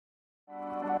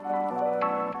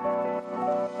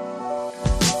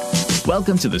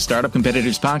Welcome to the Startup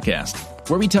Competitors Podcast,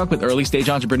 where we talk with early stage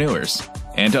entrepreneurs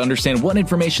and to understand what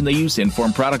information they use to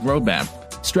inform product roadmap,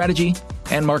 strategy,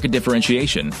 and market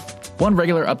differentiation. Want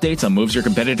regular updates on moves your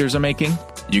competitors are making?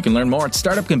 You can learn more at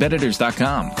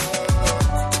startupcompetitors.com.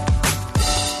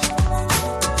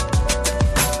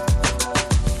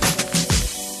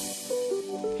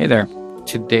 Hey there.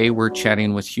 Today we're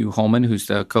chatting with Hugh Holman, who's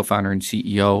the co-founder and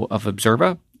CEO of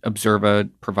Observa. Observa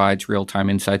provides real-time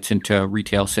insights into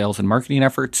retail sales and marketing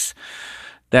efforts.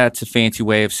 That's a fancy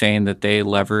way of saying that they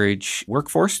leverage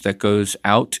workforce that goes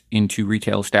out into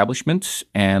retail establishments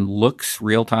and looks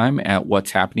real-time at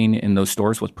what's happening in those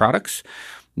stores with products.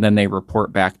 And then they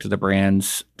report back to the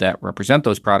brands that represent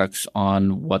those products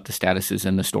on what the status is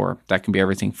in the store. That can be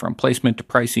everything from placement to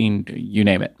pricing, you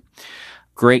name it.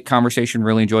 Great conversation.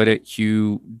 Really enjoyed it.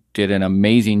 Hugh did an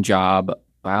amazing job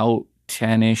about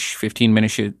 10-ish, 15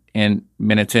 minutes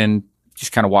in,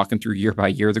 just kind of walking through year by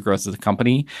year the growth of the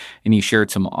company. And he shared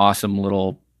some awesome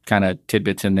little kind of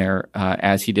tidbits in there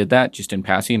as he did that, just in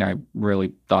passing. I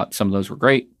really thought some of those were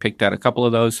great. Picked out a couple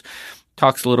of those.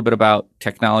 Talks a little bit about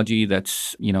technology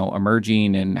that's,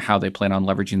 emerging and how they plan on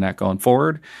leveraging that going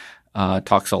forward.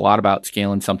 Talks a lot about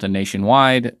scaling something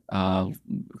nationwide,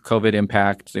 COVID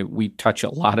impact. We touch a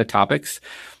lot of topics,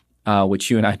 which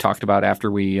you and I talked about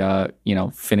after we,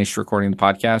 finished recording the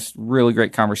podcast. Really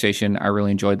great conversation. I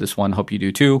really enjoyed this one. Hope you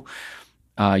do too.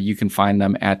 You can find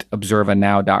them at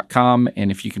observanow.com. And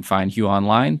if you can find Hugh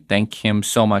online, thank him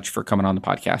so much for coming on the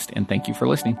podcast. And thank you for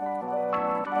listening.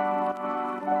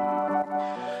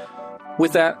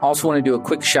 With that, also want to do a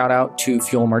quick shout out to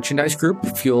Fuel Merchandise Group.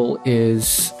 Fuel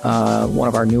is one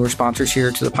of our newer sponsors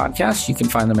here to the podcast. You can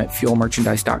find them at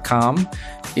fuelmerchandise.com.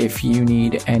 If you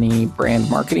need any brand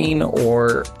marketing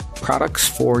or products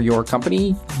for your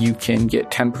company, you can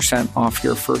get 10% off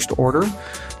your first order.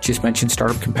 Just mention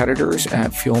Startup Competitors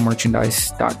at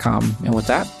fuelmerchandise.com. And with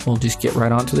that, we'll just get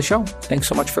right on to the show. Thanks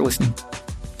so much for listening.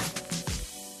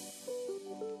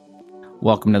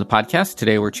 Welcome to the podcast.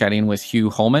 Today we're chatting with Hugh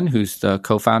Holman, who's the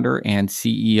co-founder and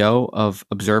CEO of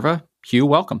Observa. Hugh,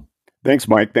 welcome. Thanks,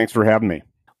 Mike. Thanks for having me.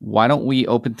 Why don't we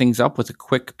open things up with a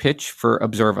quick pitch for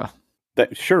Observa?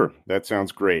 Sure. That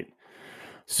sounds great.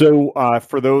 So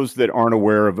for those that aren't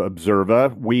aware of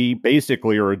Observa, we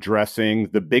basically are addressing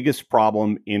the biggest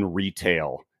problem in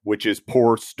retail, which is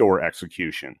poor store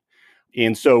execution.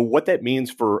 And so what that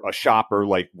means for a shopper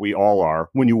like we all are,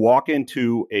 when you walk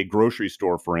into a grocery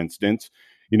store, for instance,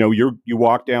 you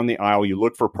walk down the aisle, you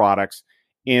look for products,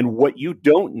 and what you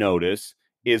don't notice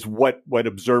is what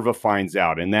Observa finds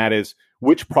out. And that is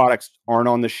which products aren't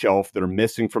on the shelf that are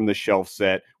missing from the shelf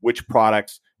set, which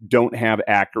products don't have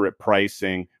accurate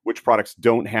pricing, which products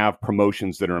don't have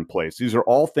promotions that are in place. These are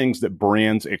all things that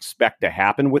brands expect to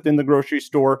happen within the grocery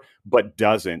store, but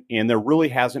doesn't. And there really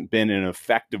hasn't been an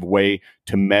effective way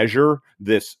to measure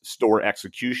this store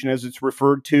execution, as it's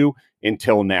referred to,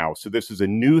 until now. So this is a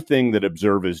new thing that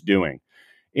Observa is doing.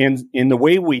 And the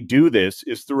way we do this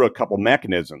is through a couple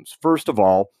mechanisms. First of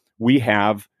all, we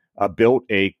have built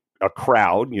a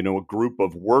crowd, a group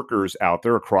of workers out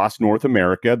there across North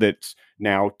America that's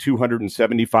now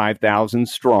 275,000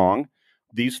 strong.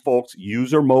 These folks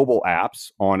use our mobile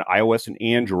apps on iOS and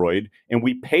Android, and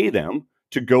we pay them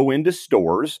to go into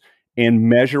stores and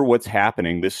measure what's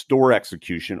happening, this store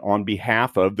execution, on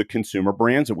behalf of the consumer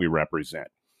brands that we represent.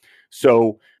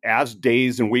 So as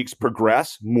days and weeks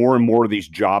progress, more and more of these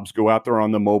jobs go out there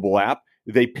on the mobile app.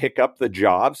 They pick up the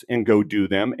jobs and go do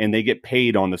them, and they get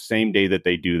paid on the same day that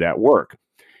they do that work.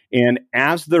 And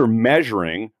as they're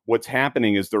measuring, what's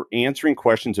happening is they're answering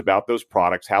questions about those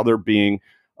products, how they're being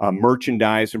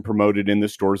merchandised and promoted in the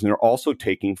stores, and they're also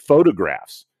taking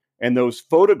photographs. And those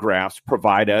photographs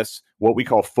provide us what we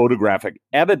call photographic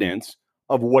evidence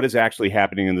of what is actually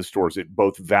happening in the stores. It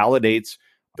both validates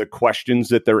the questions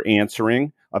that they're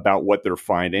answering about what they're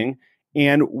finding,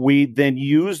 and we then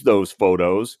use those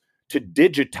photos to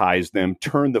digitize them,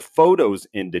 turn the photos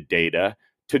into data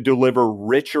to deliver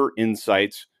richer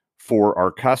insights for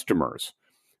our customers.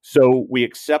 So we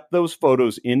accept those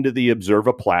photos into the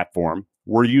Observa platform.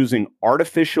 We're using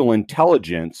artificial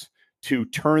intelligence to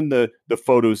turn the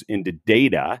photos into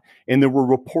data, and then we're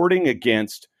reporting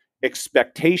against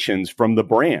expectations from the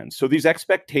brand. So these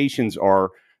expectations are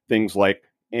things like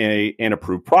an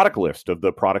approved product list of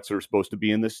the products that are supposed to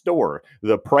be in the store,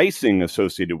 the pricing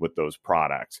associated with those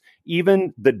products,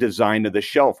 even the design of the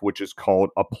shelf, which is called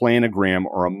a planogram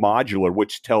or a modular,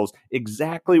 which tells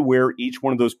exactly where each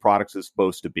one of those products is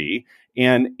supposed to be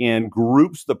and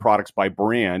groups the products by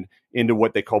brand into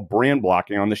what they call brand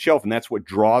blocking on the shelf. And that's what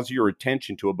draws your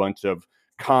attention to a bunch of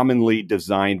commonly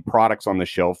designed products on the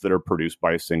shelf that are produced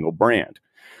by a single brand.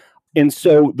 And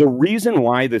so the reason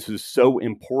why this is so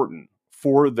important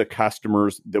for the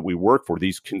customers that we work for,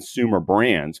 these consumer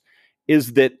brands,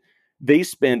 is that they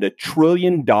spend $1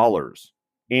 trillion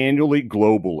annually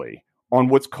globally on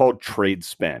what's called trade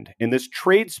spend. And this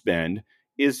trade spend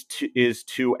is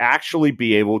to actually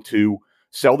be able to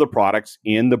sell the products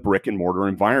in the brick and mortar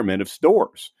environment of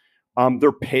stores.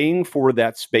 They're paying for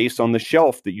that space on the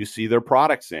shelf that you see their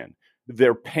products in.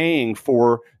 They're paying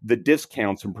for the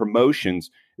discounts and promotions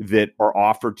that are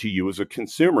offered to you as a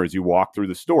consumer as you walk through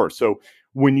the store. So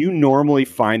when you normally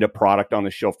find a product on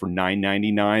the shelf for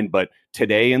 $9.99, but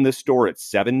today in the store it's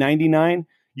 $7.99,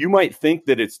 you might think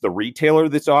that it's the retailer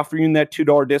that's offering that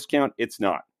 $2 discount. It's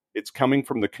not. It's coming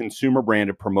from the consumer brand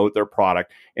to promote their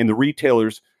product, and the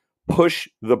retailers push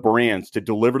the brands to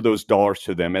deliver those dollars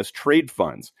to them as trade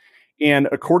funds. And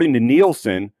according to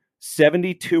Nielsen,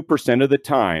 72% of the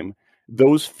time,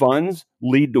 those funds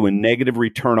lead to a negative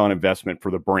return on investment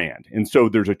for the brand. And so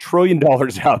there's $1 trillion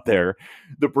out there.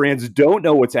 The brands don't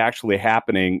know what's actually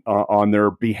happening on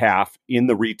their behalf in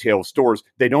the retail stores.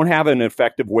 They don't have an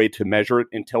effective way to measure it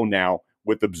until now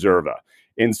with Observa.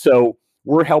 And so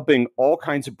we're helping all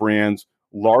kinds of brands,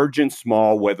 large and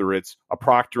small, whether it's a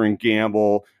Procter &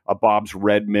 Gamble, a Bob's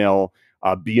Red Mill,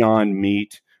 Beyond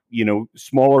Meat,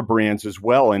 smaller brands as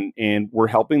well. And we're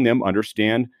helping them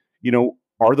understand,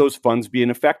 are those funds being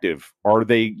effective? Are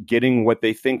they getting what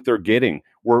they think they're getting?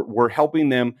 We're helping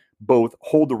them both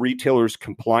hold the retailers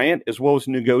compliant as well as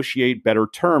negotiate better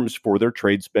terms for their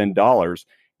trade spend dollars.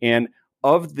 And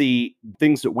of the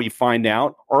things that we find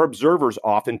out, our observers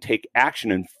often take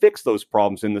action and fix those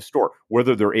problems in the store,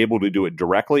 whether they're able to do it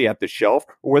directly at the shelf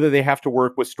or whether they have to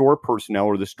work with store personnel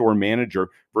or the store manager,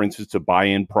 for instance, to buy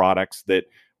in products that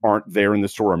aren't there in the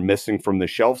store or missing from the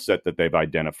shelf set that they've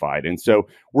identified. And so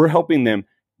we're helping them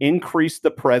increase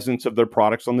the presence of their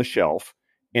products on the shelf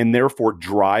and therefore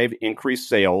drive increased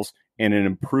sales and an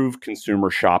improved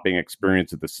consumer shopping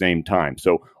experience at the same time.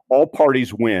 So all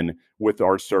parties win with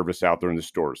our service out there in the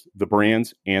stores, the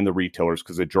brands and the retailers,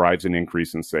 because it drives an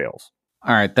increase in sales.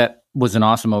 All right. That was an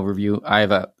awesome overview. I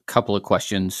have a couple of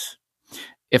questions.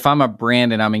 If I'm a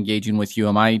brand and I'm engaging with you,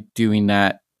 am I doing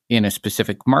that in a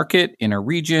specific market, in a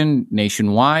region,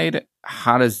 nationwide?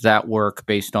 How does that work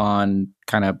based on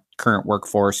kind of current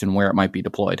workforce and where it might be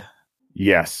deployed?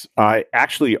 Yes,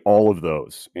 actually all of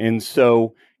those. And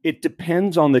so it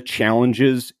depends on the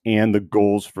challenges and the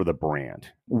goals for the brand.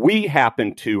 We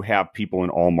happen to have people in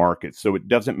all markets, so it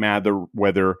doesn't matter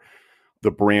whether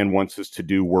the brand wants us to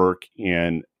do work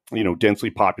in densely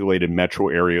populated metro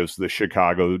areas, the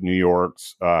Chicago, New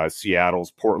York's,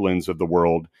 Seattle's, Portland's of the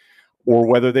world, or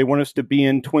whether they want us to be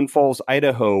in Twin Falls,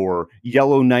 Idaho, or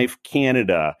Yellowknife,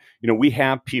 Canada. We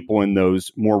have people in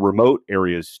those more remote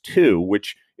areas too,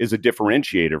 which is a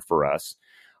differentiator for us.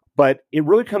 But it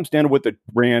really comes down to what the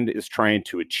brand is trying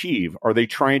to achieve. Are they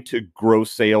trying to grow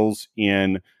sales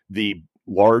in the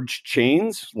large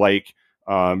chains like,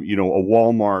 a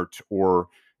Walmart or,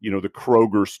 the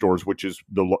Kroger stores, which is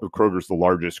Kroger's the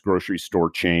largest grocery store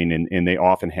chain, and they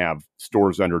often have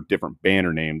stores under different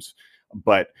banner names.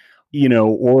 But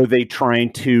or are they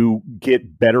trying to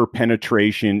get better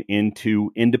penetration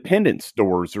into independent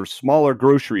stores or smaller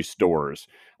grocery stores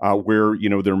where,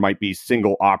 there might be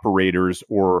single operators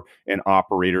or an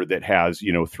operator that has,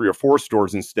 3 or 4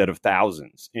 stores instead of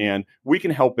thousands. And we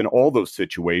can help in all those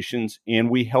situations, and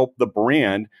we help the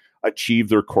brand achieve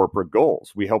their corporate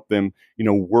goals. We help them,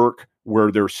 work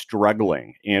where they're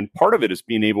struggling. And part of it is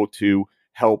being able to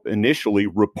help initially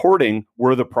reporting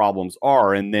where the problems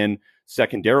are, and then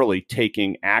secondarily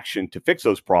taking action to fix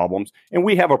those problems. And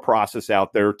we have a process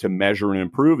out there to measure and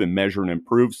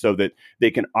improve so that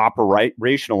they can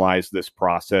operationalize this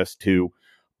process to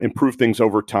improve things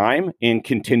over time and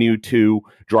continue to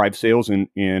drive sales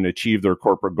and achieve their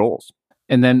corporate goals.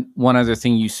 And then one other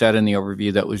thing you said in the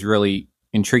overview that was really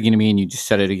intriguing to me, and you just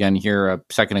said it again here a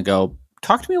second ago.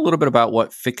 Talk to me a little bit about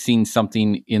what fixing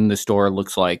something in the store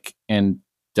looks like, and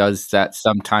does that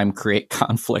sometime create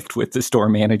conflict with the store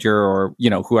manager or,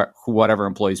 whatever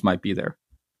employees might be there?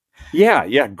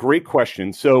 Yeah. Great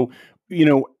question. So,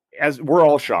 as we're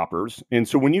all shoppers. And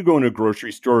so when you go into a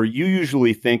grocery store, you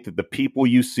usually think that the people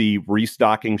you see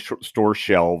restocking store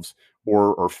shelves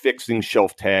or fixing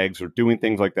shelf tags or doing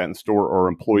things like that in the store are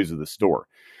employees of the store.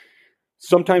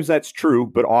 Sometimes that's true,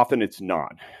 but often it's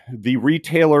not. The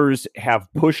retailers have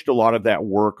pushed a lot of that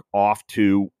work off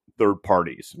to third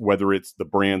parties, whether it's the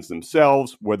brands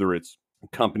themselves, whether it's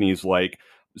companies like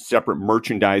separate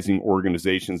merchandising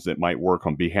organizations that might work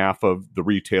on behalf of the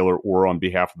retailer or on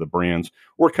behalf of the brands,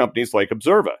 or companies like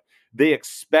Observa. They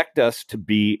expect us to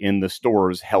be in the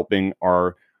stores helping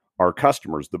our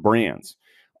customers, the brands.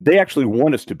 They actually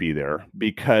want us to be there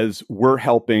because we're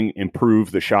helping improve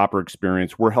the shopper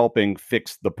experience. We're helping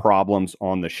fix the problems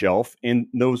on the shelf. And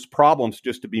those problems,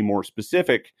 just to be more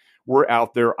specific, we're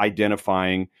out there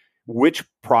identifying which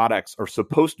products are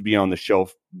supposed to be on the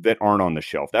shelf that aren't on the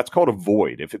shelf. That's called a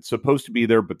void. If it's supposed to be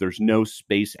there, but there's no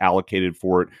space allocated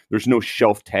for it, there's no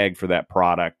shelf tag for that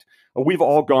product. We've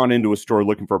all gone into a store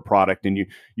looking for a product and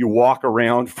you walk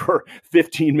around for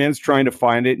 15 minutes trying to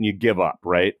find it and you give up,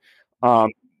 right?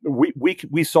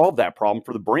 We solve that problem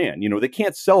for the brand. They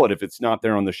can't sell it if it's not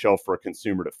there on the shelf for a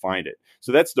consumer to find it.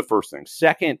 So that's the first thing.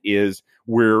 Second is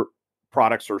where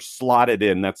products are slotted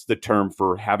in. That's the term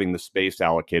for having the space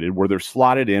allocated, where they're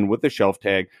slotted in with the shelf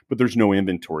tag, but there's no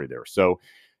inventory there. So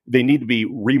they need to be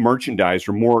re-merchandised,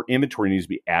 or more inventory needs to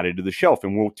be added to the shelf,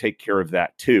 and we'll take care of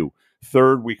that too.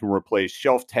 Third, we can replace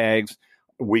shelf tags.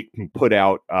 We can put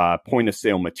out point of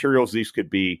sale materials. These could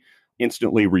be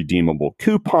instantly redeemable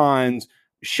coupons,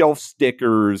 shelf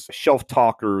stickers, shelf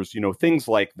talkers, things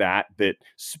like that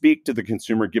speak to the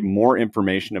consumer, give more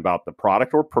information about the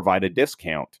product, or provide a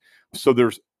discount. So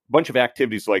there's a bunch of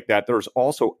activities like that. There's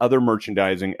also other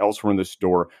merchandising elsewhere in the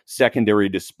store, secondary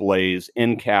displays,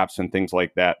 end caps, and things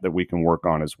like that we can work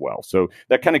on as well. So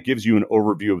that kind of gives you an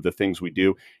overview of the things we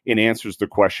do and answers the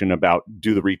question about,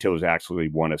 do the retailers actually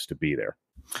want us to be there?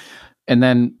 And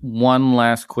then one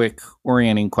last quick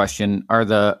orienting question. Are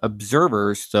the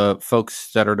observers, the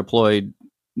folks that are deployed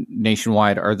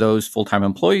nationwide, are those full-time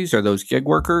employees? Are those gig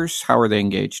workers? How are they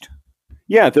engaged?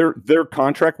 Yeah, they're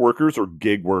contract workers or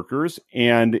gig workers.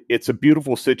 And it's a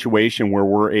beautiful situation where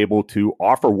we're able to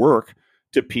offer work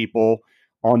to people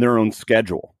on their own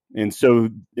schedule. And so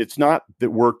it's not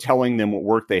that we're telling them what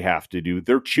work they have to do.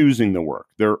 They're choosing the work.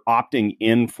 They're opting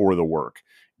in for the work.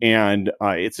 And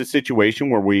it's a situation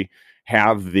where we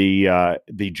have the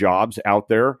jobs out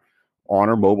there on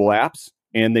our mobile apps,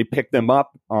 and they pick them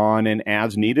up on an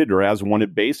as needed or as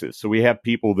wanted basis. So we have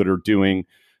people that are doing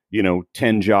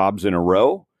 10 jobs in a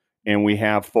row, and we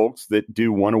have folks that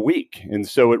do one a week. And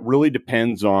so it really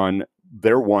depends on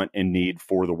their want and need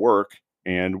for the work.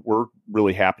 And we're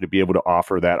really happy to be able to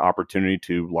offer that opportunity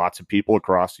to lots of people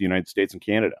across the United States and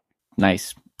Canada.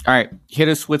 Nice. All right. Hit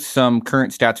us with some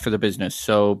current stats for the business.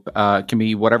 So it can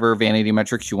be whatever vanity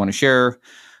metrics you want to share.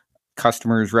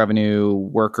 Customers, revenue,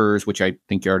 workers, which I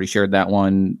think you already shared that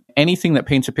one. Anything that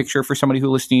paints a picture for somebody who's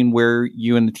listening where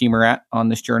you and the team are at on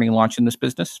this journey launching this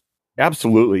business?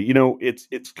 Absolutely.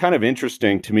 It's kind of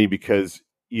interesting to me because,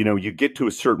 you get to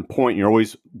a certain point, you're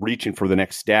always reaching for the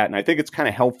next stat. And I think it's kind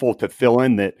of helpful to fill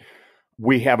in that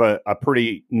we have a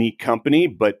pretty neat company,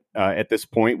 but at this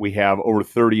point we have over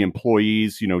 30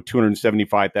 employees,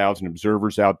 275,000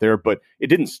 observers out there. But it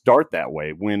didn't start that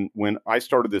way. When I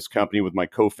started this company with my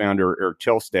co-founder, Eric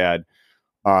Chelstad,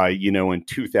 in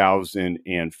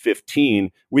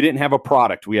 2015, we didn't have a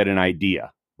product. We had an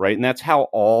idea, right? And that's how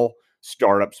all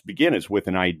startups begin, is with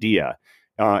an idea.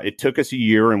 It took us a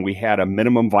year, and we had a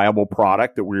minimum viable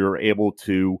product that we were able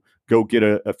to go get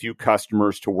a few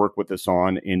customers to work with us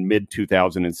on in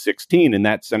mid-2016, and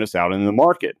that sent us out in the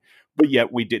market. But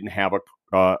yet we didn't have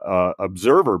a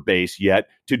observer base yet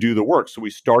to do the work. So we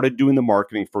started doing the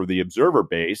marketing for the observer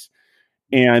base.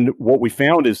 And what we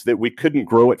found is that we couldn't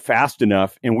grow it fast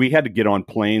enough, and we had to get on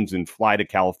planes and fly to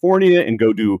California and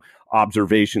go do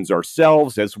observations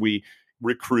ourselves as we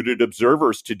recruited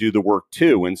observers to do the work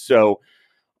too. And so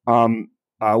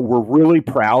we're really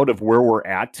proud of where we're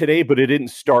at today, but it didn't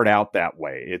start out that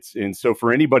way. And so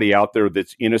for anybody out there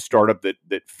that's in a startup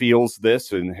that feels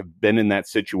this and have been in that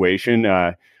situation,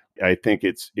 I think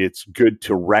it's good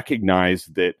to recognize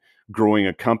that growing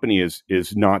a company is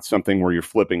not something where you're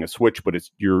flipping a switch, but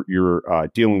you're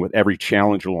dealing with every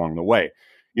challenge along the way.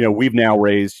 We've now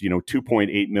raised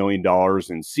 $2.8 million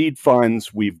in seed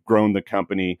funds. We've grown the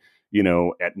company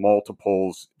at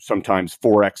multiples, sometimes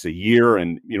 4x a year.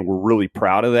 And, we're really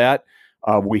proud of that.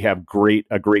 We have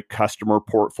a great customer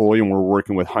portfolio, and we're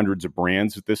working with hundreds of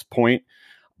brands at this point.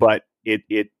 But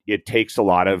it takes a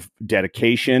lot of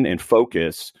dedication and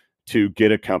focus to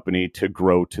get a company to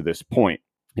grow to this point.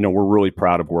 We're really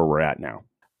proud of where we're at now.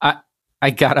 I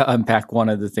got to unpack one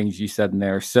of the things you said in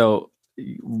there. So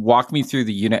walk me through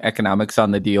the unit economics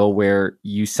on the deal where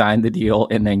you sign the deal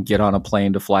and then get on a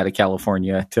plane to fly to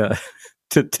California to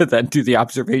then do the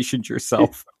observations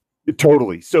yourself.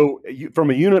 Totally. So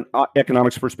from a unit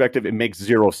economics perspective, it makes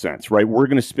zero sense, right? We're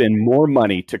going to spend more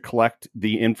money to collect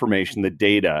the information, the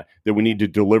data that we need to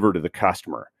deliver to the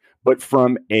customer. But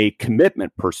from a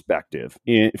commitment perspective,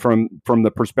 from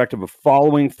the perspective of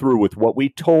following through with what we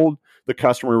told the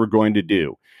customer we're going to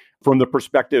do, from the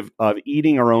perspective of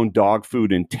eating our own dog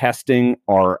food and testing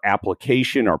our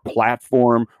application, our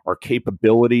platform, our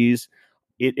capabilities,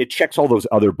 it checks all those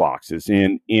other boxes.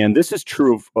 And this is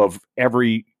true of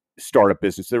every startup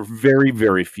business. There are very,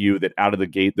 very few that out of the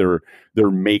gate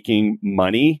they're making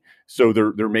money. So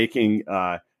they're making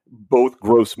both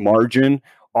gross margin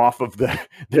off of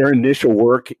their initial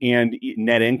work and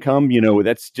net income.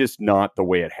 That's just not the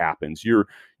way it happens. You're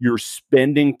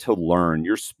spending to learn.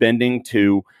 You're spending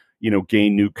to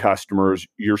gain new customers.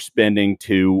 You're spending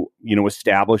to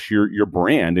establish your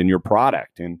brand and your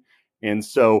product. And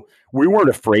so we weren't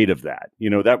afraid of that.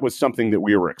 That was something that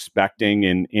we were expecting,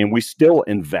 and we still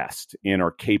invest in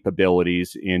our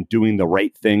capabilities in doing the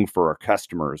right thing for our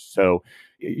customers. So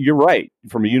you're right.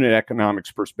 From a unit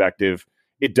economics perspective,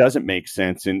 it doesn't make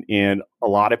sense. And a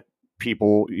lot of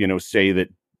people, say that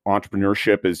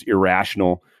entrepreneurship is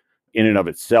irrational in and of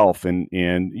itself. And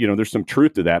there's some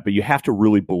truth to that, but you have to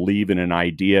really believe in an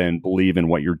idea and believe in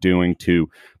what you're doing to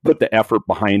put the effort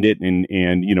behind it and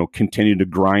continue to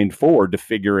grind forward to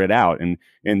figure it out. And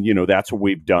that's what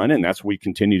we've done. And that's what we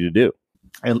continue to do.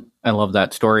 I love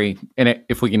that story. And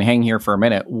if we can hang here for a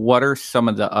minute, what are some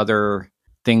of the other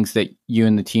things that you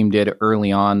and the team did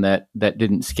early on that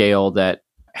didn't scale that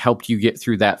helped you get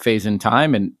through that phase in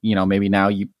time? And, maybe now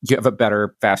you have a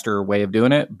better, faster way of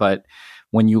doing it, but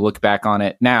when you look back on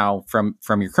it now from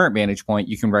your current vantage point,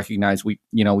 you can recognize we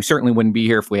certainly wouldn't be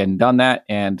here if we hadn't done that.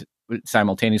 And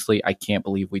simultaneously, I can't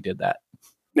believe we did that.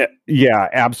 Yeah,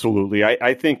 absolutely.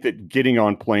 I think that getting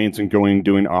on planes and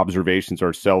doing observations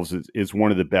ourselves is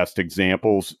one of the best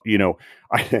examples.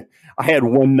 I had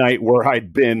one night where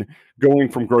I'd been going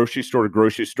from grocery store to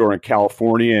grocery store in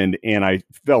California, and I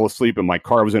fell asleep in my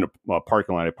car. I was in a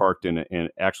parking lot. I parked in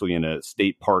a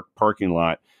state park parking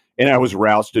lot. And I was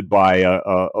rousted by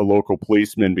a local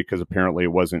policeman because apparently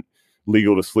it wasn't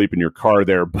legal to sleep in your car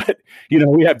there. But,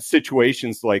 we have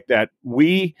situations like that.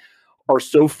 We are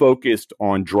so focused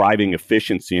on driving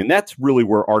efficiency. And that's really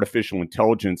where artificial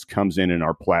intelligence comes in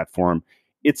our platform.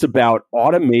 It's about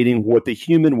automating what the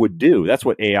human would do. That's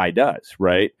what AI does,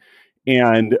 right?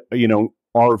 And,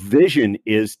 our vision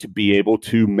is to be able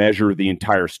to measure the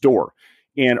entire store.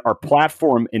 And our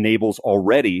platform enables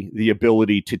already the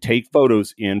ability to take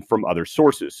photos in from other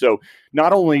sources. So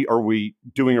not only are we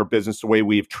doing our business the way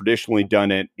we've traditionally done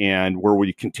it and where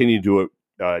we continue to do it,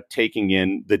 taking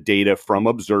in the data from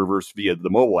observers via the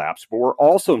mobile apps, but we're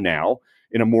also now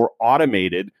in a more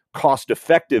automated,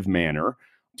 cost-effective manner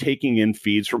taking in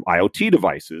feeds from IoT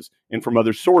devices and from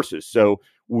other sources. So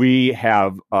we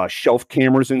have shelf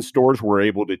cameras in stores. We're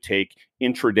able to take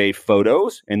intraday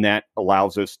photos, and that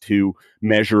allows us to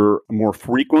measure more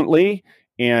frequently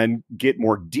and get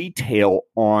more detail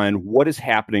on what is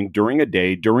happening during a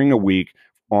day, during a week,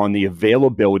 on the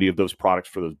availability of those products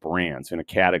for those brands in a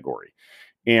category.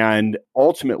 And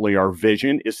ultimately, our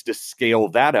vision is to scale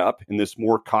that up in this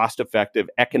more cost-effective,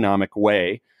 economic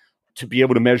way to be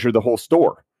able to measure the whole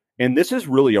store. And this is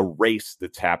really a race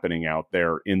that's happening out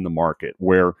there in the market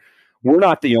where we're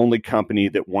not the only company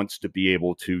that wants to be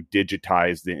able to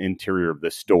digitize the interior of the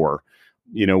store.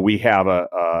 We have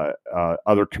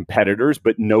other competitors,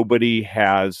 but nobody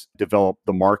has developed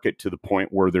the market to the point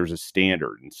where there's a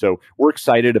standard. And so we're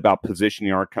excited about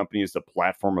positioning our company as the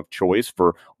platform of choice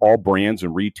for all brands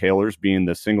and retailers, being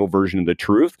the single version of the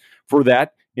truth for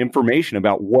that information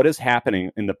about what is happening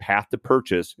in the path to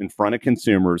purchase in front of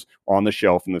consumers on the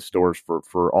shelf in the stores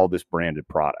for all this branded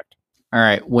product. All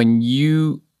right. When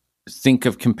you think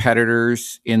of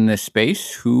competitors in this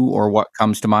space, who or what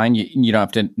comes to mind? You don't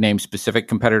have to name specific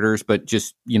competitors, but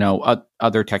just,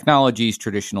 other technologies,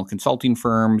 traditional consulting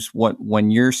firms.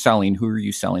 When you're selling, who are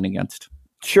you selling against?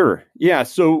 Sure. Yeah.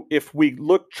 So if we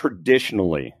look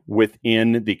traditionally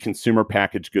within the consumer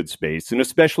packaged goods space, and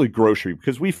especially grocery,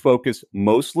 because we focus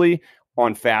mostly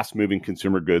on fast moving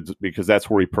consumer goods because that's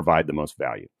where we provide the most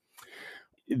value.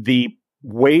 The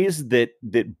ways that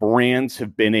brands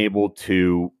have been able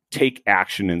to take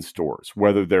action in stores,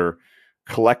 whether they're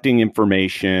collecting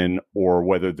information or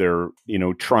whether they're,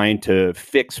 trying to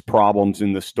fix problems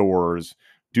in the stores,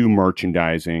 do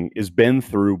merchandising, has been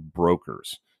through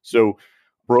brokers. So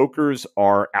brokers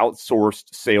are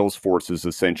outsourced sales forces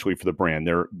essentially for the brand.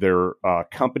 They're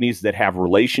companies that have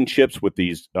relationships with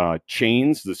these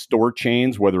chains, the store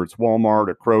chains, whether it's Walmart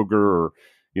or Kroger or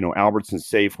Albertsons,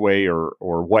 Safeway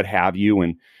or what have you.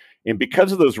 And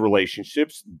because of those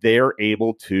relationships, they're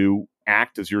able to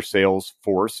act as your sales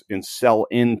force and sell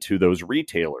into those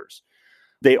retailers.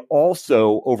 They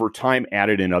also, over time,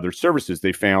 added in other services.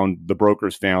 The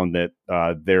brokers found that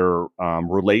their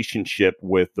relationship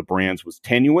with the brands was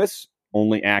tenuous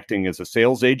only acting as a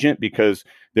sales agent because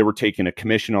they were taking a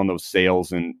commission on those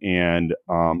sales, and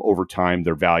over time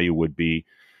their value would be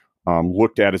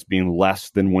looked at as being less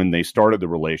than when they started the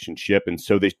relationship. And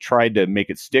so they tried to make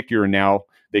it stickier. And now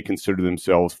they consider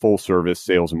themselves full service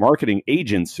sales and marketing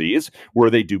agencies where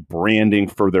they do branding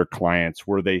for their clients,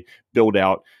 where they build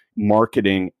out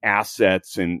marketing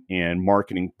assets and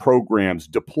marketing programs,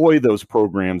 deploy those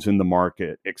programs in the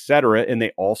market, et cetera. And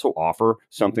they also offer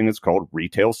something that's called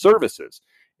retail services.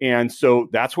 And so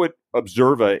that's what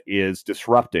Observa is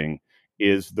disrupting,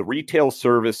 is the retail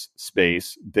service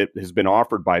space that has been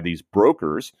offered by these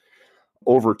brokers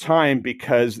over time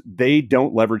because they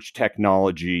don't leverage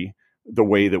technology the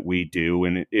way that we do.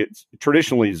 And it's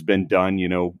traditionally has been done,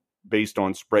 based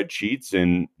on spreadsheets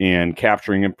and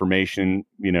capturing information,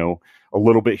 a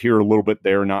little bit here, a little bit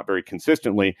there, not very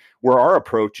consistently, where our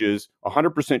approach is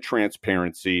 100%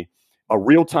 transparency, a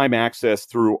real-time access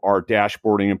through our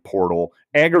dashboarding and portal,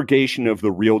 aggregation of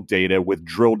the real data with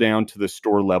drill down to the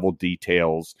store level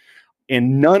details.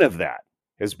 And none of that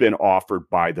has been offered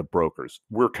by the brokers.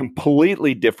 We're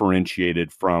completely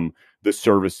differentiated from the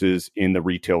services in the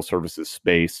retail services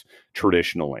space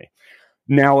traditionally.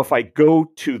 Now, if I go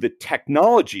to the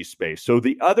technology space, so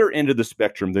the other end of the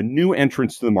spectrum, the new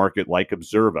entrants to the market like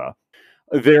Observa,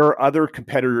 there are other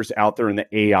competitors out there in the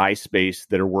AI space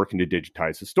that are working to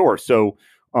digitize the store. So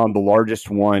the largest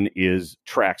one is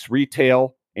Trax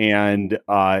Retail, and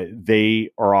they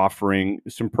are offering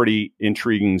some pretty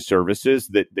intriguing services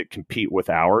that compete with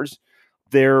ours.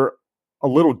 They're a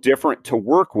little different to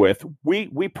work with.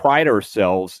 We pride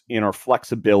ourselves in our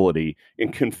flexibility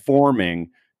in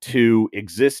conforming to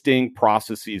existing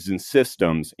processes and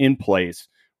systems in place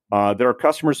that our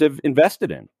customers have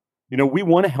invested in. We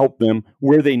want to help them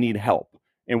where they need help,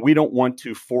 and we don't want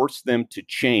to force them to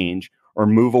change or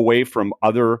move away from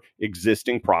other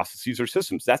existing processes or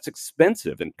systems. That's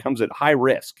expensive and comes at high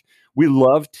risk. We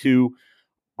love to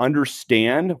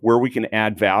understand where we can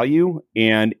add value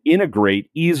and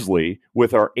integrate easily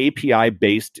with our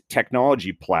API-based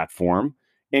technology platform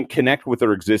and connect with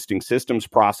our existing systems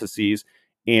processes.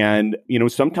 And,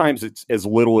 sometimes it's as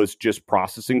little as just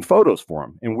processing photos for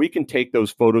them. And we can take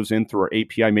those photos in through our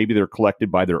API. Maybe they're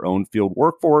collected by their own field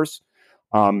workforce.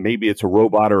 Maybe it's a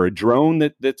robot or a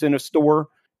drone that's in a store.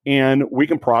 And we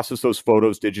can process those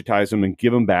photos, digitize them, and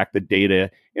give them back the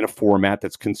data in a format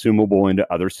that's consumable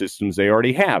into other systems they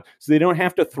already have. So they don't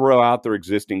have to throw out their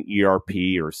existing ERP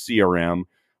or CRM,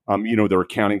 their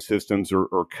accounting systems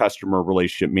or customer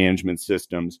relationship management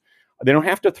systems. They don't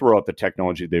have to throw out the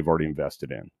technology they've already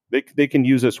invested in. They can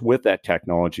use us with that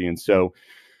technology. And so,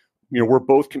 we're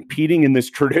both competing in this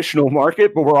traditional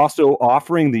market, but we're also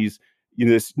offering these,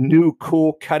 this new,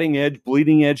 cool, cutting edge,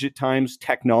 bleeding edge at times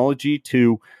technology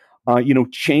to,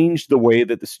 change the way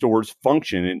that the stores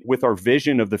function. And with our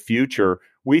vision of the future,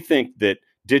 we think that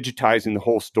digitizing the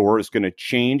whole store is going to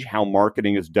change how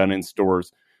marketing is done in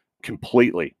stores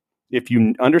completely. If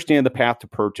you understand the path to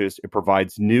purchase, it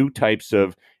provides new types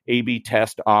of A/B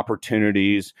test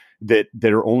opportunities that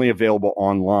are only available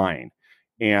online,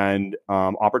 and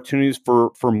opportunities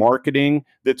for marketing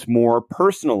that's more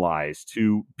personalized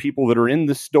to people that are in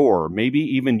the store, maybe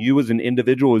even you as an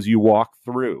individual as you walk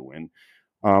through. And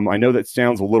I know that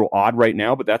sounds a little odd right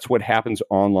now, but that's what happens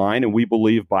online. And we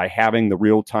believe by having the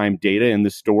real-time data in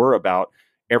the store about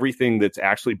everything that's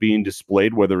actually being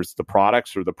displayed, whether it's the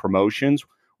products or the promotions,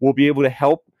 we'll be able to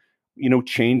help,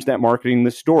 change that marketing in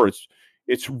the store.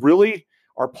 It's really,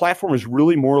 our platform is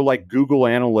really more like Google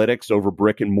Analytics over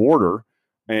brick and mortar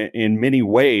in many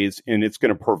ways. And it's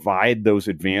going to provide those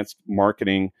advanced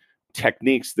marketing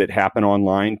techniques that happen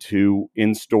online to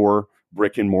in-store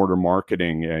brick and mortar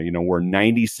marketing, where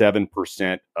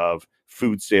 97% of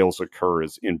food sales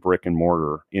occurs in brick and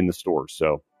mortar in the store.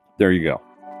 So there you go.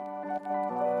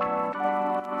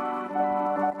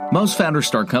 Most founders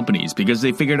start companies because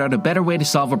they figured out a better way to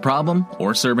solve a problem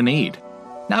or serve a need.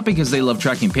 Not because they love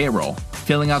tracking payroll,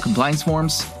 filling out compliance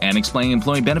forms, and explaining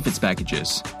employee benefits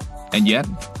packages. And yet,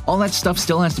 all that stuff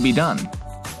still has to be done.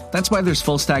 That's why there's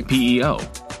Fullstack PEO.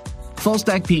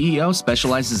 Fullstack PEO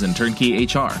specializes in turnkey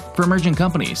HR for emerging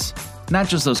companies. Not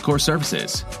just those core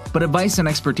services, but advice and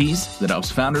expertise that helps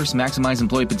founders maximize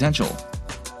employee potential.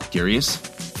 Curious?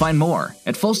 Find more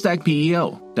at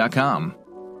fullstackpeo.com.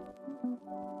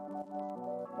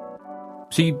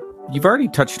 So you've already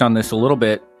touched on this a little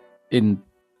bit in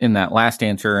that last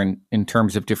answer, and in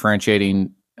terms of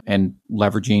differentiating and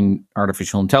leveraging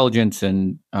artificial intelligence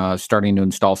and starting to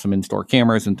install some in-store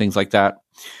cameras and things like that.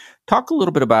 Talk a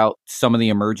little bit about some of the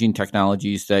emerging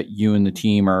technologies that you and the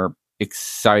team are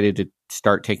excited to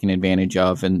start taking advantage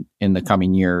of in the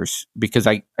coming years, because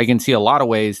I can see a lot of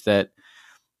ways that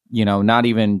not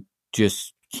even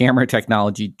just camera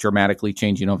technology dramatically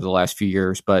changing over the last few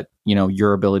years, but,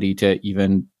 your ability to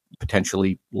even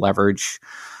potentially leverage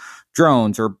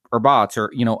drones or bots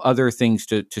or, other things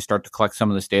to start to collect some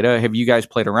of this data. Have you guys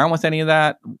played around with any of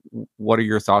that? What are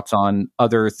your thoughts on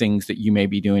other things that you may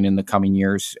be doing in the coming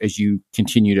years as you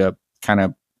continue to kind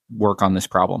of work on this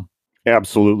problem?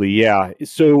 Absolutely. Yeah.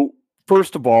 So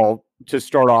first of all, to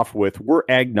start off with, we're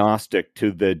agnostic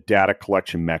to the data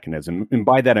collection mechanism. And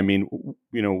by that, I mean,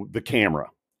 the camera.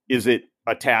 Is it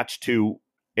attached to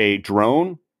a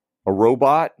drone, a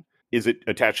robot? Is it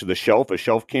attached to the shelf, a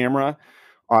shelf camera?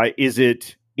 Is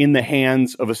it in the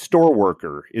hands of a store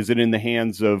worker? Is it in the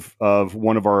hands of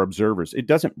one of our observers? It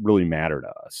doesn't really matter to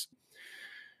us.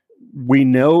 We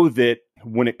know that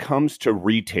when it comes to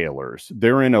retailers,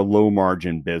 they're in a low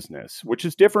margin business, which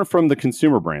is different from the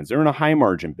consumer brands. They're in a high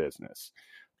margin business.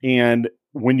 And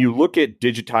when you look at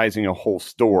digitizing a whole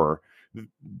store,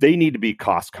 they need to be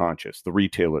cost conscious, the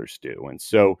retailers do. And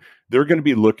so they're going to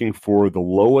be looking for the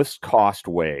lowest cost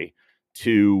way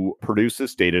to produce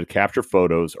this data, to capture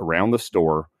photos around the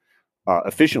store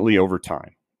efficiently over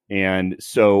time. And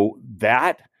so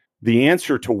the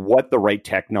answer to what the right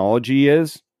technology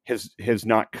is has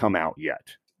not come out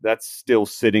yet. That's still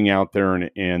sitting out there,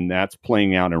 and that's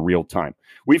playing out in real time.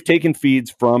 We've taken feeds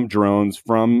from drones,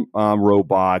 from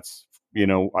robots.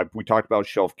 We talked about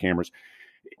shelf cameras.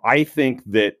 I think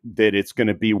that it's going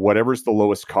to be whatever's the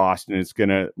lowest cost, and it's going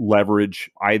to leverage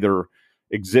either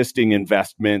existing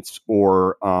investments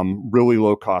or really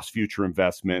low cost future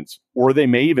investments, or they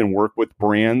may even work with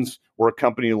brands or a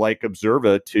company like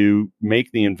Observa to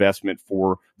make the investment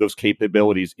for those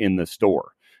capabilities in the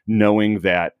store, knowing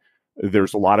that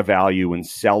there's a lot of value in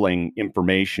selling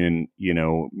information,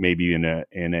 maybe in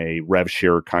a rev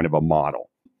share kind of a model.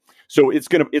 So it's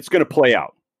going to play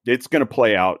out. It's going to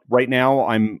play out. Right now,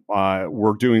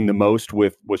 we're doing the most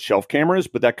with shelf cameras,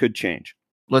 but that could change.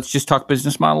 Let's just talk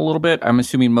business model a little bit. I'm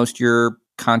assuming most of your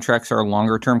contracts are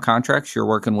longer term contracts. You're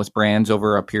working with brands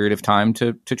over a period of time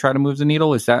to try to move the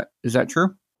needle. Is that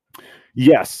true?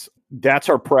 Yes, that's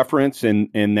our preference,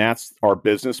 and that's our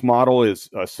business model, is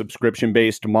a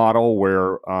subscription-based model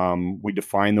where we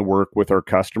define the work with our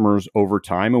customers over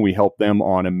time, and we help them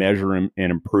on a measure and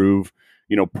improve,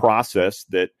 process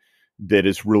that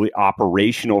is really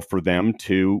operational for them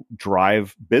to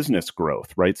drive business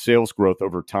growth, right? Sales growth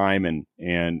over time,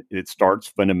 and it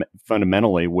starts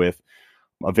fundamentally with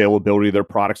availability of their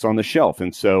products on the shelf.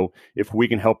 And so, if we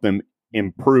can help them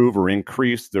improve or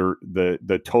increase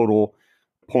the total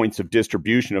points of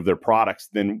distribution of their products,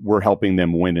 then we're helping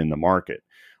them win in the market.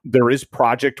 There is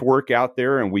project work out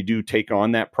there, and we do take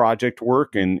on that project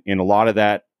work, and a lot of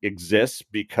that exists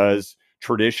because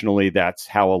traditionally that's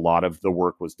how a lot of the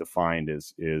work was defined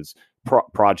is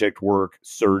project work,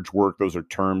 surge work. Those are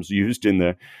terms used in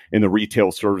the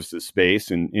retail services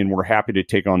space, and we're happy to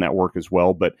take on that work as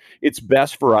well. But it's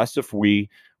best for us if we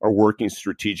are working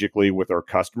strategically with our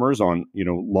customers on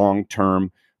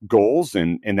long-term goals,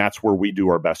 and that's where we do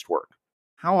our best work.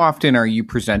 How often are you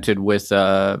presented with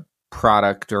a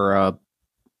product or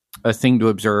a thing to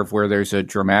observe where there's a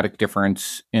dramatic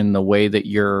difference in the way that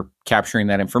you're capturing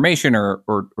that information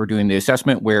or doing the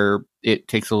assessment, where it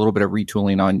takes a little bit of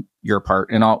retooling on your part?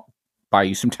 And I'll buy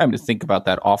you some time to think about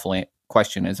that awful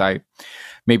question as I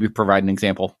maybe provide an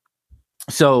example.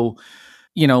 So,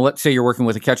 let's say you're working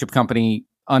with a ketchup company,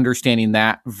 understanding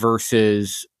that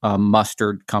versus a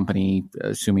mustard company,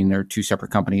 assuming they're two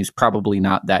separate companies, probably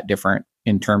not that different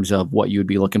in terms of what you would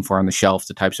be looking for on the shelf,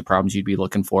 the types of problems you'd be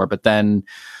looking for. But then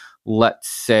let's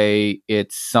say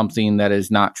it's something that is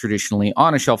not traditionally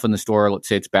on a shelf in the store. Let's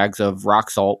say it's bags of rock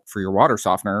salt for your water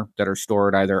softener that are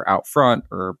stored either out front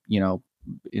or,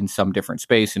 in some different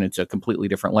space, and it's a completely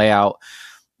different layout.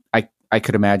 I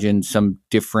could imagine some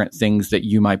different things that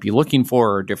you might be looking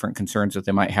for, or different concerns that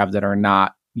they might have that are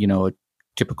not, a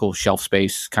typical shelf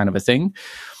space kind of a thing.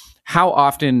 How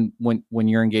often when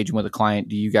you're engaging with a client,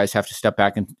 do you guys have to step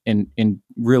back and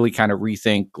really kind of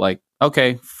rethink, like,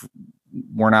 okay,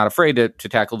 we're not afraid to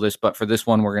tackle this, but for this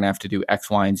one, we're going to have to do X,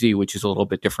 Y, and Z, which is a little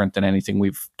bit different than anything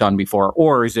we've done before?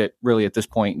 Or is it really at this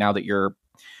point, now that you're,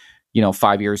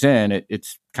 5 years in,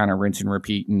 it's kind of rinse and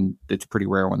repeat, and it's pretty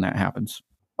rare when that happens?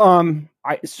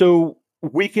 So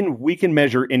we can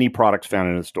measure any product found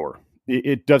in a store.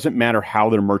 It doesn't matter how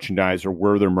they're merchandised or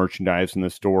where they're merchandised in the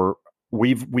store.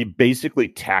 We basically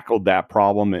tackled that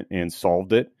problem and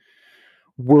solved it.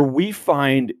 Where we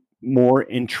find more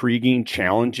intriguing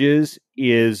challenges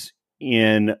is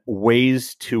in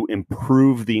ways to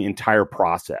improve the entire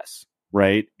process,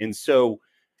 right? And so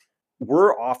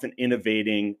we're often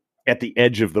innovating at the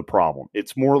edge of the problem.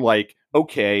 It's more like,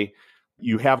 okay,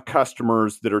 You have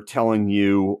customers that are telling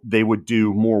you they would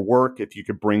do more work if you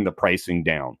could bring the pricing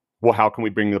down. Well, how can we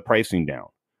bring the pricing down?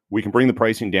 We can bring the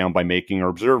pricing down by making our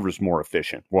observers more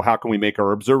efficient. Well, how can we make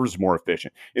our observers more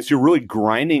efficient? And so you're really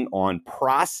grinding on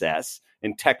process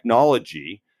and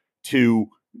technology to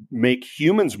make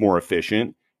humans more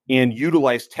efficient and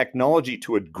utilize technology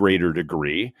to a greater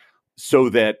degree so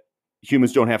that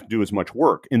humans don't have to do as much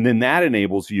work. And then that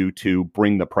enables you to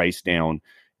bring the price down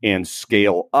and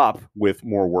scale up with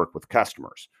more work with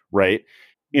customers, right?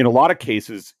 In a lot of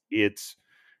cases, it's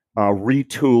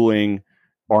retooling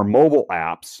our mobile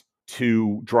apps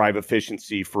to drive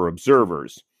efficiency for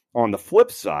observers. On the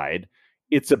flip side,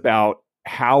 it's about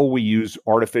how we use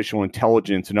artificial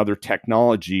intelligence and other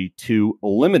technology to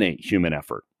eliminate human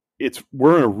effort.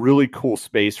 We're in a really cool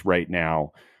space right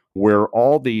now where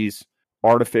all these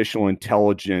artificial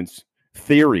intelligence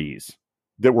theories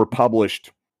that were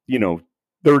published,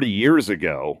 30 years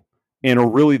ago and are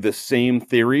really the same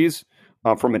theories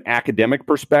from an academic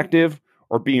perspective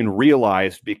are being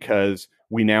realized because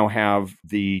we now have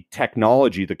the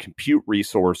technology, the compute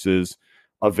resources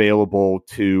available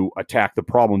to attack the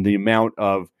problem. The amount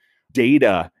of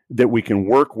data that we can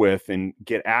work with and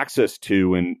get access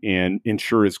to and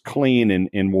ensure is clean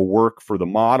and will work for the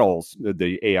models,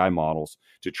 the AI models,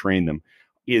 to train them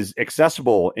is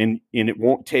accessible, and it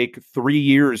won't take 3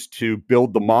 years to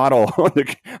build the model on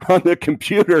the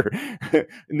computer.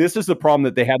 And this is the problem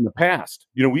that they had in the past.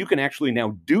 You can actually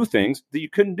now do things that you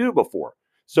couldn't do before.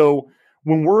 So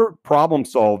when we're problem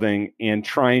solving and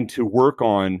trying to work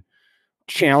on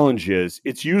challenges,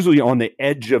 it's usually on the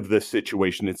edge of the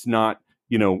situation. It's not,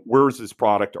 where's this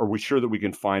product? Are we sure that we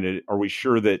can find it? Are we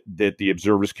sure that the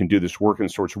observers can do this work? And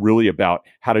so it's really about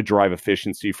how to drive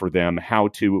efficiency for them, how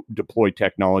to deploy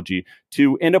technology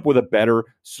to end up with a better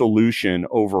solution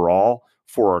overall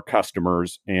for our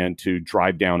customers and to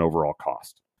drive down overall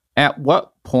cost. At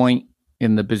what point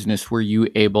in the business were you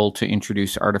able to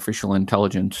introduce artificial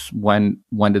intelligence? When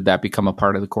did that become a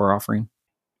part of the core offering?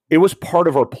 It was part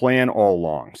of our plan all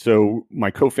along. So my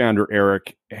co-founder,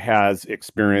 Eric, has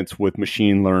experience with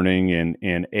machine learning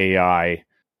and AI,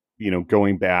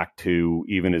 going back to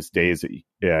even his days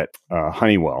at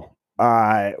Honeywell.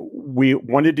 We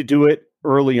wanted to do it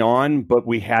early on, but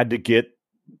we had to get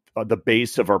the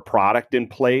base of our product in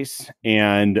place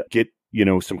and get,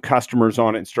 some customers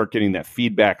on it and start getting that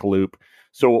feedback loop.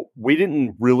 So we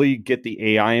didn't really get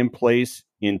the AI in place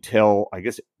until, I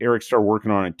guess, Eric started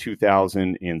working on it in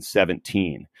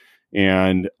 2017.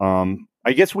 And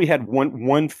I guess we had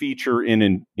one feature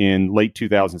in late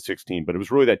 2016, but it was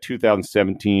really that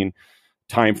 2017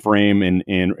 timeframe, and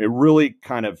it really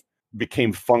kind of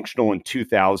became functional in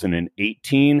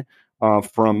 2018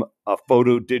 from a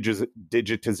photo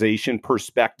digitization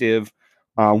perspective.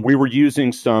 We were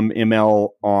using some ML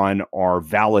on our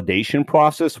validation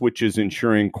process, which is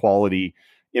ensuring quality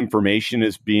information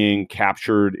is being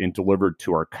captured and delivered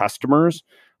to our customers.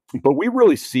 But we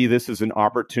really see this as an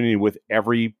opportunity with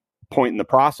every point in the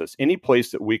process. Any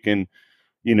place that we can,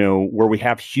 where we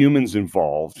have humans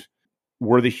involved,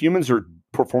 where the humans are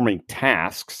performing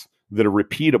tasks that are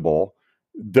repeatable,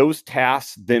 those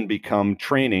tasks then become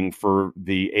training for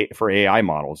AI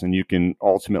models, and you can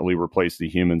ultimately replace the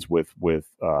humans with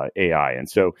AI. And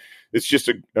so it's just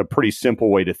a pretty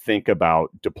simple way to think about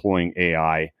deploying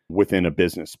AI within a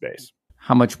business space.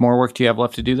 How much more work do you have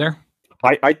left to do there?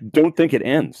 I don't think it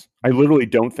ends. I literally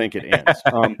don't think it ends.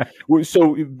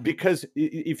 So because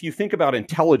if you think about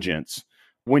intelligence,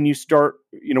 when you start,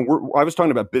 I was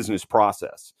talking about business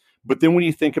process, but then when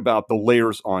you think about the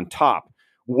layers on top,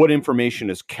 what information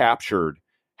is captured?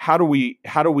 How do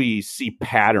we see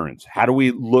patterns? How do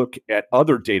we look at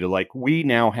other data? Like we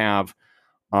now have,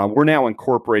 we're now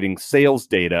incorporating sales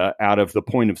data out of the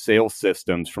point of sale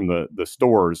systems from the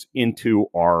stores into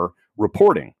our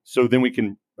reporting. So then we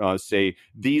can say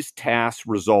these tasks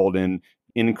result in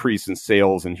increase in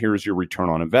sales, and here's your return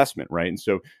on investment, right? And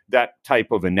so that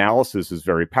type of analysis is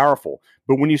very powerful.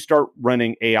 But when you start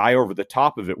running AI over the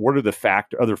top of it, what are the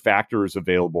other factors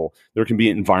available? There can be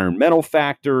environmental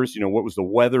factors, what was the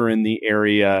weather in the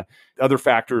area, other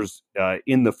factors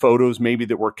in the photos maybe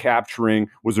that we're capturing.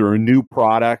 Was there a new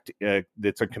product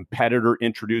that's a competitor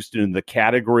introduced into the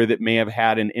category that may have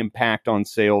had an impact on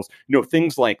sales?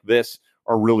 Things like this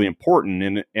are really important.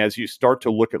 And as you start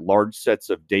to look at large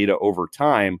sets of data over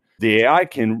time, the AI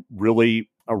can really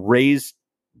raise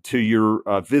to your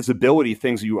visibility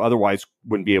things that you otherwise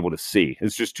wouldn't be able to see.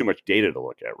 It's just too much data to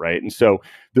look at, right? And so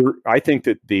I think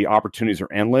that the opportunities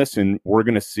are endless, and we're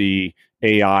going to see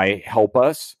AI help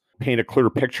us paint a clear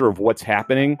picture of what's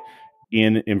happening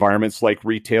in environments like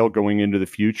retail going into the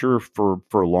future for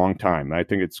a long time. I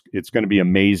think it's going to be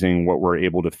amazing what we're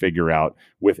able to figure out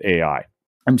with AI.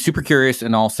 I'm super curious,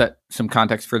 and I'll set some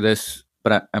context for this,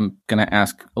 but I'm going to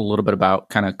ask a little bit about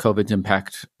kind of COVID's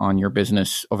impact on your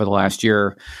business over the last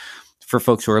year. For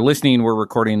folks who are listening, we're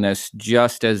recording this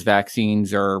just as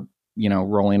vaccines are,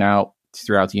 rolling out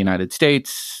throughout the United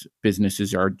States.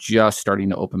 Businesses are just starting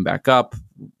to open back up.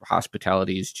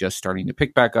 Hospitality is just starting to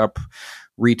pick back up.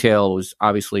 Retail was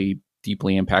obviously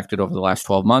deeply impacted over the last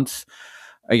 12 months.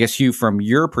 I guess, Hugh, from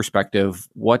your perspective,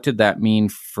 what did that mean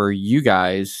for you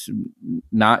guys,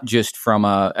 not just from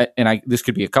this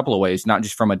could be a couple of ways, not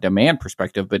just from a demand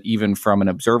perspective, but even from an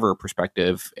observer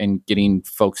perspective, and getting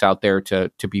folks out there to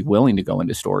be willing to go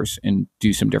into stores and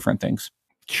do some different things?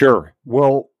 Sure.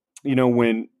 Well,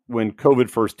 when COVID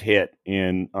first hit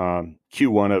in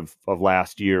Q1 of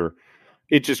last year,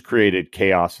 it just created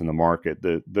chaos in the market.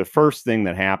 The first thing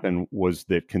that happened was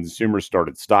that consumers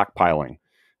started stockpiling,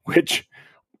 which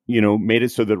made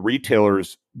it so that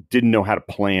retailers didn't know how to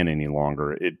plan any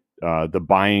longer. The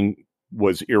buying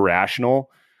was irrational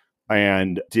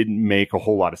and didn't make a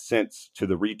whole lot of sense to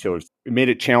the retailers. It made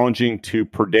it challenging to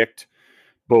predict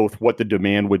both what the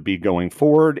demand would be going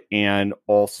forward and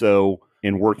also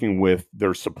in working with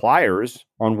their suppliers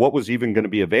on what was even going to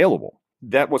be available.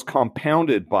 That was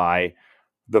compounded by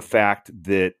the fact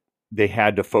that they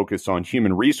had to focus on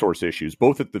human resource issues,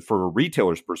 both for a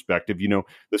retailer's perspective,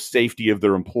 the safety of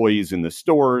their employees in the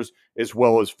stores, as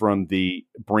well as from the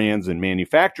brands and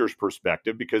manufacturers'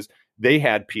 perspective, because they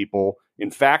had people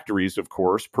in factories, of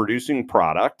course, producing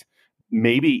product,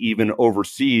 maybe even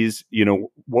overseas,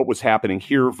 what was happening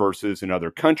here versus in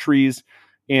other countries.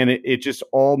 And it just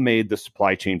all made the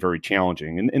supply chain very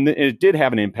challenging. And it did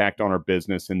have an impact on our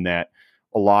business in that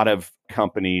a lot of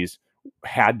companies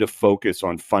had to focus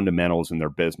on fundamentals in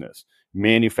their business,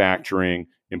 manufacturing,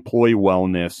 employee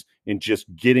wellness, and just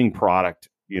getting product,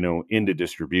 into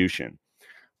distribution.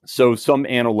 So some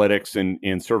analytics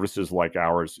and services like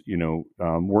ours,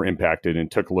 were impacted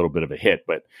and took a little bit of a hit,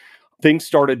 but things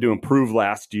started to improve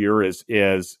last year as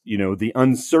the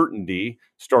uncertainty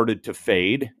started to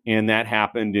fade, and that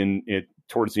happened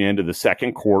towards the end of the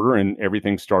second quarter, and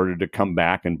everything started to come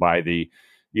back. And by the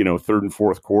third and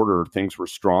fourth quarter, things were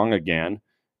strong again.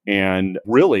 And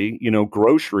really,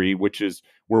 grocery, which is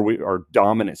where we are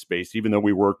dominant space, even though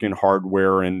we work in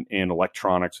hardware and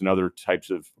electronics and other types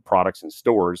of products in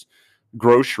stores,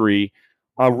 grocery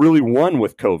really won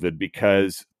with COVID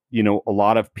because, a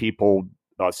lot of people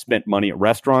spent money at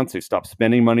restaurants. They stopped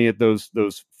spending money at those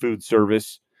food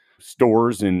service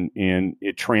stores, and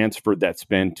it transferred that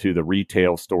spend to the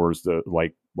retail stores,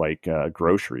 like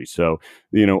grocery. So,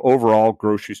 overall,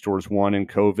 grocery stores won in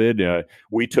COVID.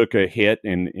 We took a hit,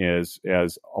 and as a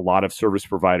lot of service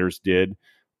providers did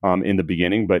in the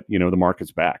beginning, but the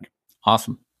market's back.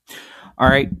 Awesome. All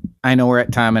right. I know we're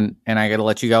at time, and I got to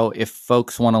let you go. If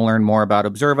folks want to learn more about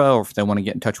Observa, or if they want to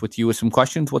get in touch with you with some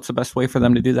questions, what's the best way for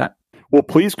them to do that? Well,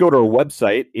 please go to our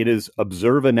website. It is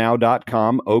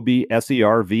observanow.com,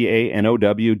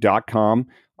 observanow.com.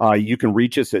 You can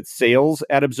reach us at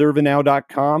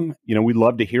sales@observanow.com. We'd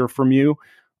love to hear from you.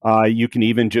 You can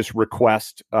even just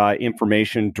request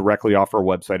information directly off our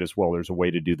website as well. There's a way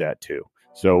to do that too.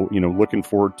 So, looking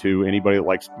forward to anybody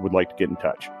that would like to get in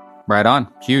touch. Right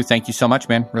on. Hugh, thank you so much,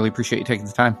 man. Really appreciate you taking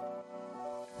the time.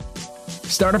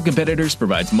 Startup Competitors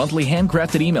provides monthly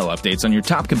handcrafted email updates on your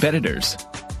top competitors.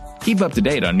 Keep up to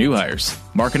date on new hires,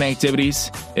 marketing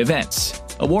activities, events,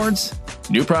 awards,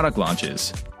 new product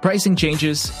launches, pricing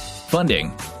changes,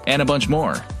 funding, and a bunch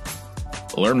more.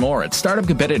 Learn more at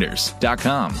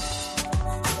startupcompetitors.com.